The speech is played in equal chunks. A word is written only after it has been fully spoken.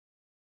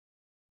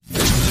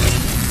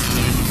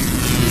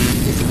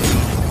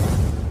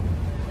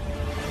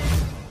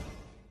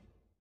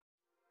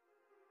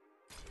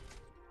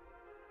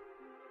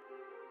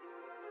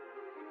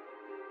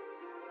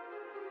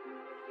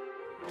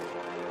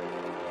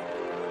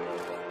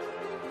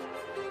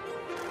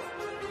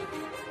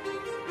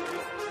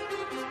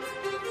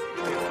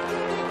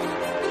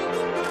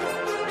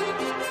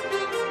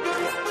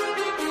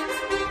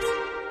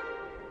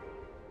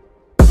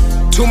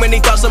many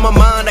thoughts on my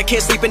mind, I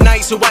can't sleep at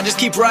night, so I just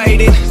keep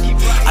writing.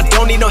 I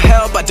don't need no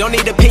help, I don't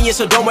need opinions,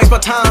 so don't waste my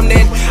time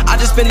then. I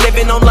just been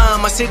living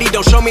online, my city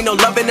don't show me no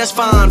loving, that's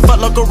fine. Fuck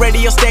local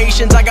radio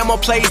stations, I got more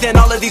plays than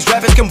all of these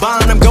rappers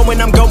combined. I'm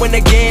going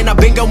again, I've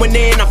been going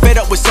in, I'm fed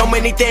up with so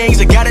many things,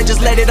 I gotta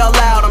just let it all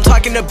out. I'm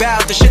talking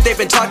about the shit they've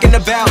been talking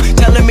about,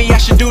 telling me I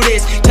should do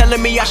this,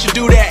 telling me I should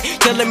do that,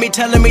 telling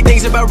me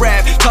things about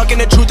rap, talking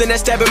the truth and that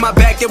stab in my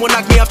back, they will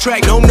knock me off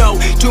track. No,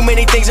 too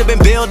many things have been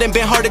building,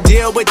 been hard to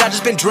deal with, I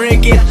just been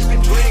drinking.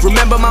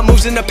 Remember my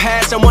moves in the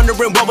past, I'm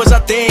wondering what was I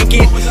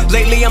thinking.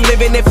 Lately I'm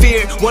living in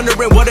fear,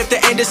 wondering what if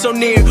the end is so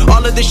near.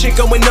 All of this shit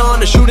going on,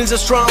 the shootings are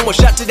strong, one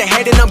shot to the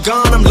head and I'm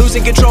gone. I'm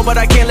losing control but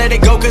I can't let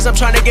it go, cause I'm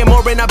trying to get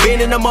more. And I've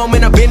been in the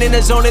moment, I've been in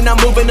the zone, and I'm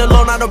moving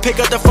alone. I don't pick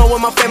up the phone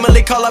when my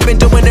family call, I've been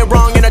doing it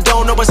wrong and I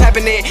don't know what's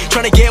happening.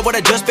 Trying to get what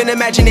I just been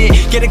imagining,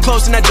 getting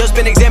close and I just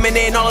been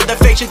examining all of the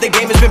fake shit the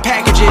game has been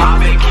packaging.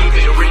 I've been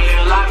keeping it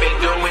real, I've been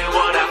doing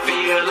what I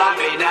feel, I've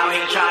been out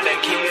here trying to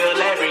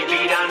kill every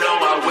beat, I know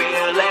I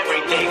will.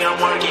 Everything I'm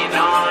working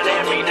on,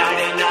 every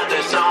night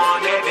another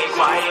song. They be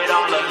quiet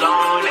all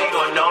alone, they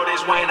gon'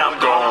 notice when I'm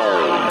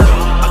gone.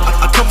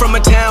 I come from a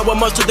town where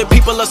most of the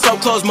people are so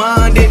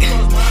close-minded.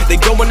 They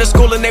going to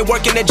school and they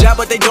working a job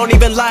but they don't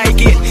even like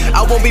it.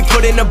 I won't be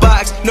put in a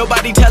box,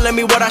 nobody telling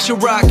me what I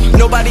should rock,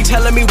 nobody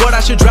telling me what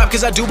I should drop,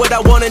 cause I do what I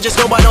want and just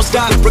know I don't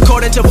stop.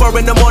 Recording till 4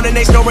 in the morning,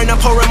 they snoring, I'm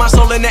pouring my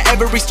soul into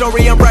every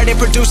story. I'm writing,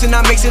 producing,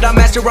 I mix it, I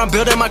master, I'm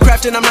building my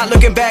craft and I'm not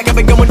looking back. I've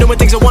been going doing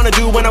things I wanna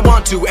do when I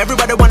want to.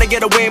 Everybody wanna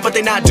get a win but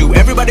they not do.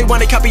 Everybody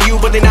wanna copy you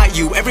but they not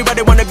you.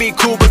 Everybody wanna be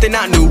cool but they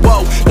not new.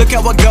 Whoa, look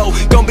how I go,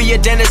 gonna be a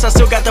dentist, I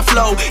still got the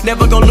flow.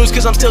 Never gonna lose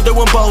cause I'm still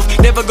doing both.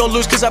 Never gonna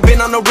lose cause I've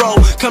been on the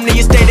road. Come to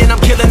your state and I'm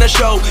killing the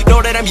show.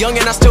 Know that I'm young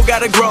and I still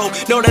gotta grow.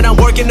 Know that I'm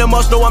working the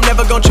most, know I'm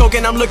never gonna choke,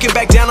 and I'm looking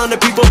back down on the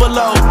people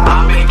below.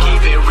 I've been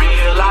keeping it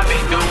real, I've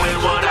been doing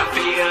what I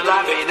feel,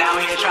 I've been out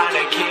here trying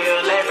to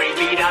kill every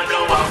beat, I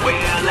know I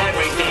will.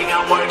 Everything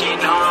I'm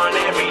working on,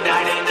 every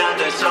night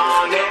another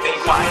song. They be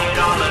quiet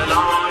all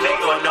alone, they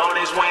gon'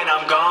 notice when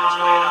I'm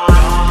gone.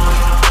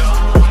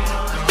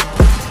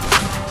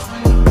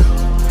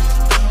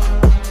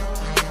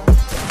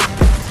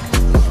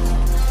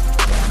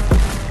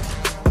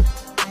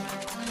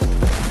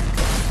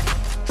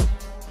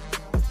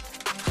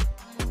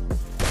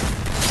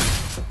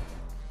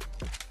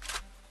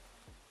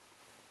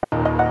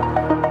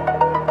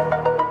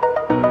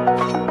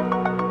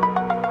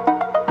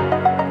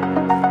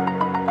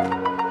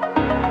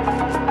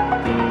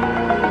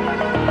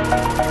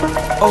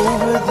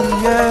 Over the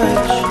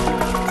edge,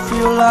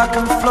 feel like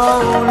I'm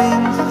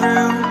floating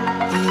through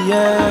the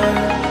air.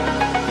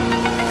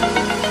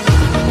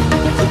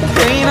 The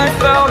pain I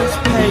felt is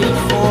paid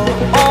for,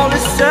 all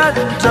is said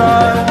and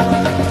done.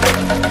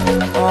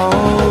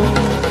 Oh,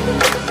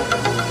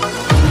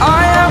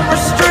 I am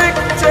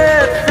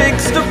restricted,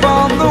 fixed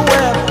upon the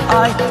web.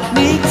 I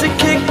need to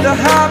kick the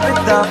habit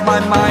that my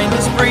mind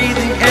is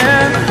breathing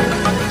in.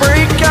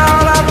 Break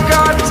out, I've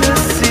got to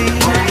see.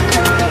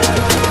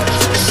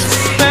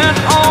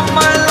 Spent all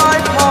my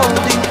life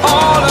holding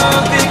all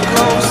of it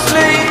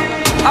closely.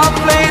 I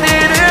played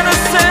it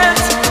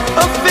innocent,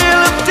 a feel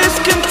of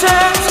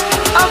discontent.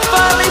 I'm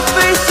finally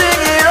facing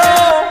it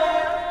all,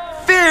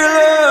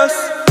 fearless.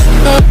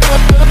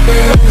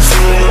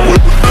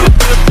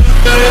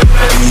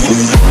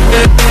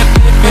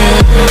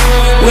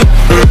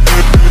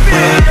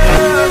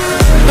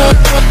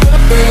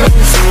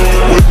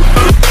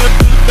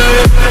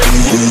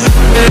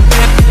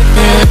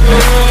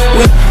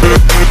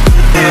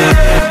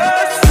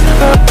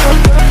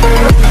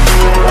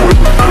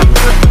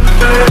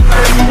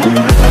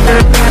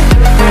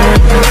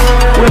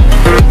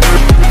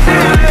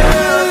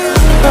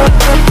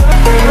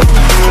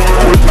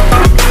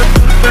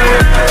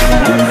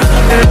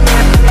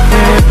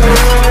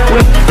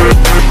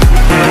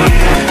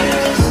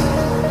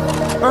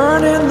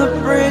 Burning the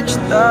bridge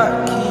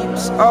that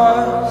keeps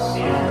us.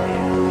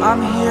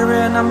 I'm here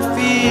and I'm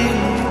fearless.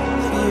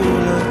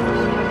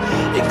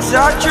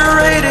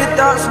 Exaggerated,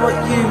 that's what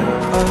you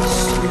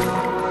assume.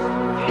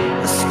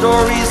 The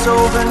story's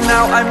over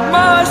now, I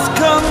must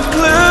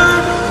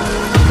conclude.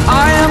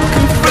 I am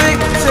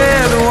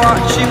conflicted,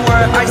 watching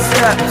where I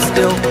step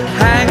still,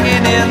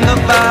 hanging in the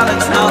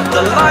balance. Not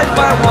the life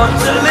I want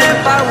to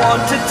live, I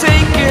want to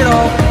take it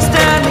all.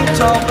 Standing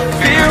tall,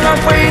 fear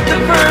I've weighed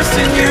the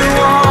person you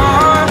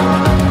are.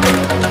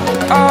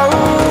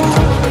 Oh,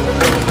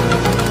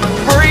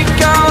 break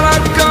out,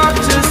 I've got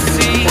to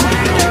see.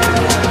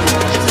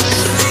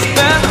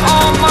 Spent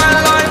all my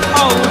life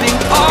holding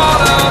all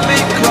of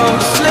it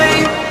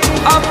closely.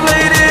 I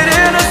played it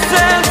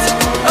innocent,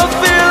 a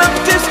feel of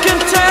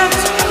discontent.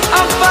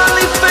 I'm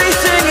finally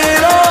facing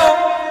it all,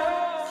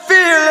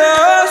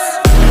 fearless.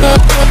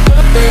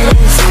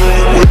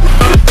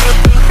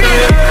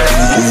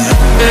 Fearless.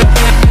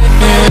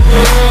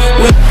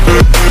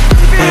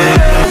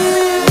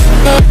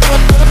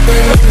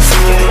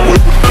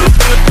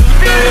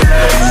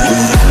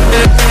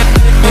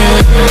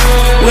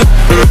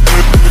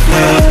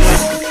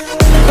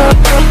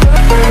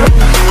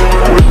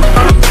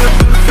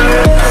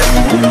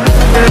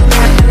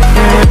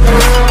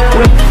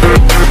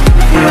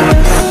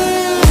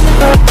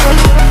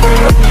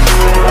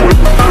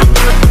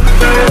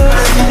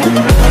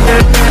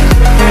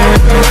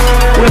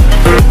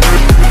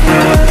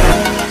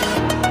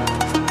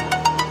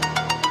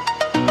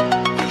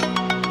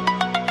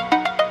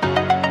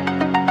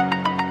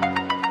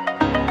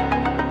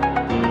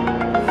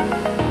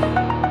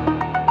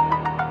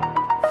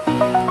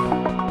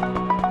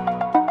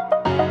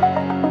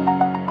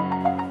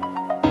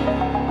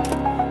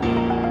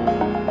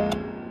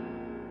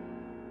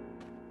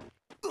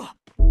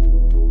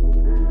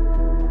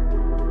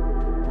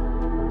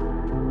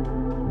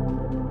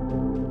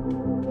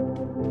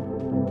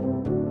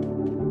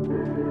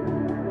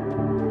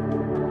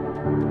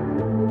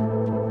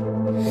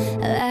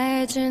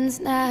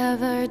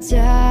 never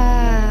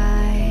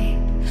die.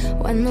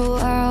 When the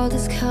world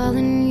is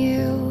calling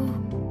you,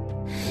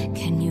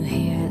 can you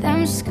hear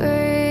them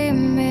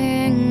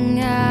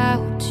screaming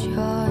out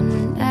your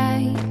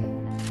name?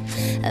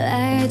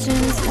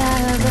 Legends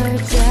never